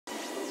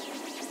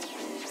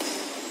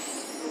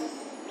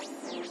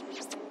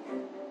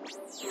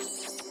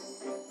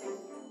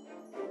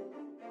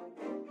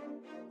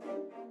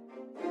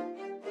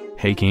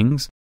Hey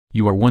Kings,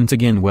 you are once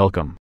again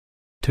welcome.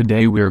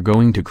 Today we're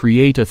going to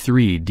create a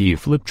 3D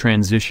flip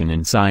transition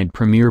inside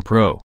Premiere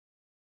Pro.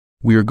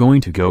 We're going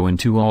to go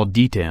into all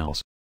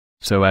details.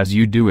 So as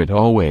you do it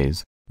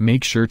always,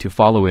 make sure to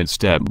follow it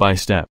step by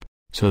step,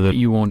 so that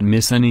you won't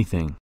miss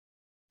anything.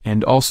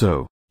 And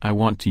also, I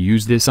want to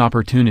use this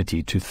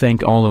opportunity to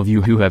thank all of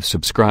you who have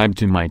subscribed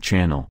to my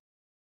channel.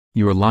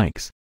 Your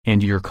likes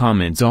and your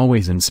comments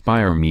always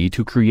inspire me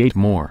to create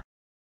more.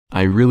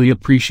 I really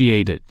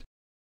appreciate it.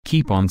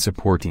 Keep on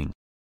supporting.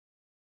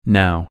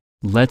 Now,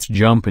 let's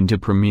jump into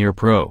Premiere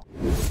Pro.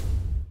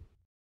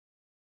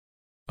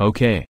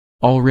 Okay,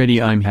 already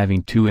I'm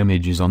having 2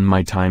 images on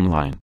my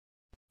timeline.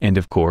 And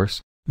of course,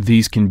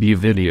 these can be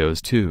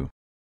videos too.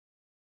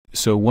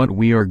 So what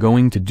we are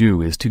going to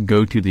do is to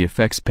go to the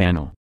effects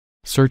panel,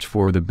 search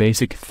for the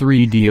basic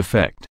 3D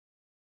effect,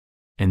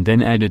 and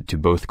then add it to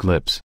both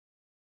clips.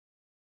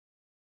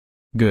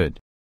 Good.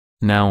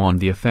 Now on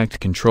the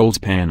effect controls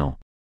panel,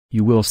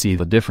 you will see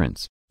the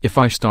difference if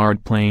I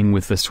start playing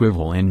with the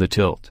swivel and the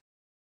tilt.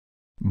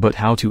 But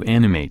how to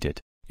animate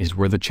it is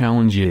where the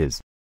challenge is.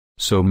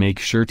 So make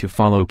sure to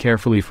follow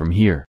carefully from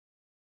here.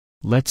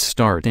 Let's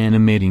start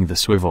animating the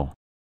swivel.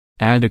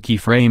 Add a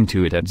keyframe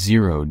to it at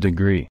 0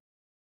 degree.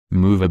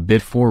 Move a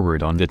bit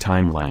forward on the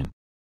timeline.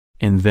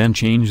 And then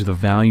change the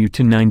value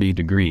to 90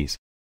 degrees.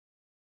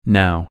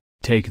 Now,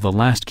 take the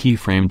last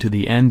keyframe to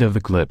the end of the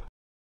clip.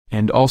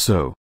 And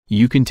also,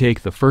 you can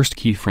take the first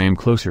keyframe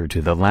closer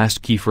to the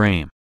last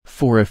keyframe,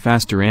 for a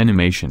faster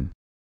animation.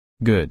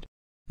 Good.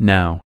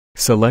 Now,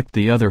 select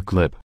the other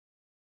clip.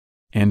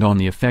 And on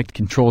the Effect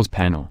Controls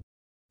panel,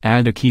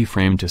 add a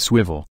keyframe to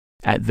swivel,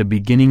 at the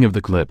beginning of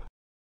the clip.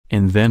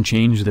 And then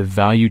change the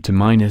value to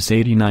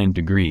 -89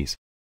 degrees.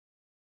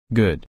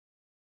 Good.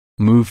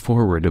 Move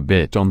forward a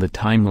bit on the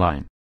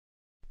timeline.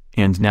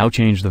 And now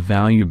change the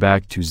value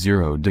back to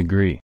 0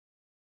 degree.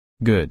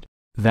 Good.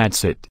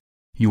 That's it.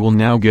 You will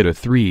now get a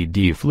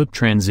 3D flip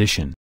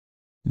transition.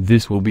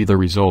 This will be the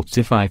results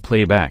if I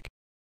play back.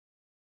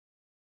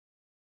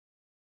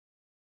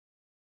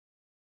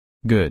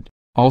 Good.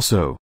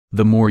 Also,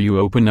 the more you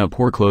open up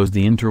or close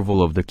the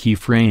interval of the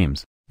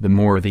keyframes, the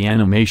more the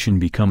animation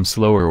becomes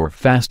slower or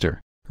faster,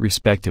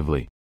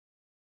 respectively.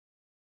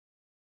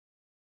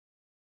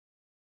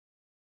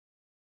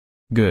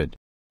 Good.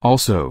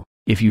 Also,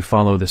 if you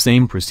follow the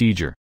same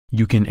procedure,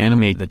 you can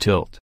animate the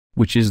tilt,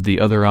 which is the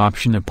other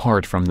option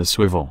apart from the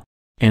swivel.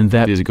 And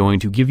that is going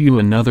to give you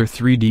another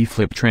 3D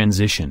flip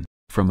transition,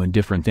 from a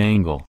different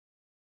angle.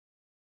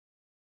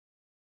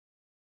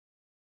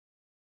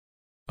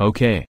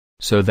 Okay,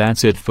 so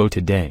that's it for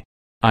today.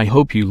 I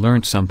hope you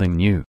learned something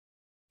new.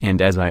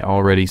 And as I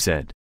already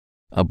said,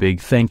 a big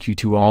thank you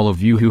to all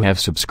of you who have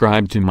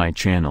subscribed to my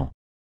channel.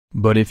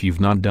 But if you've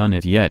not done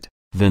it yet,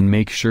 then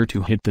make sure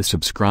to hit the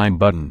subscribe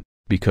button,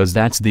 because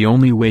that's the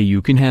only way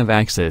you can have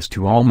access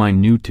to all my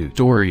new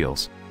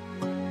tutorials.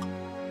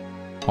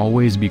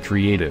 Always be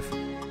creative.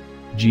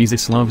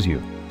 Jesus loves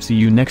you. See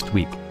you next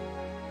week.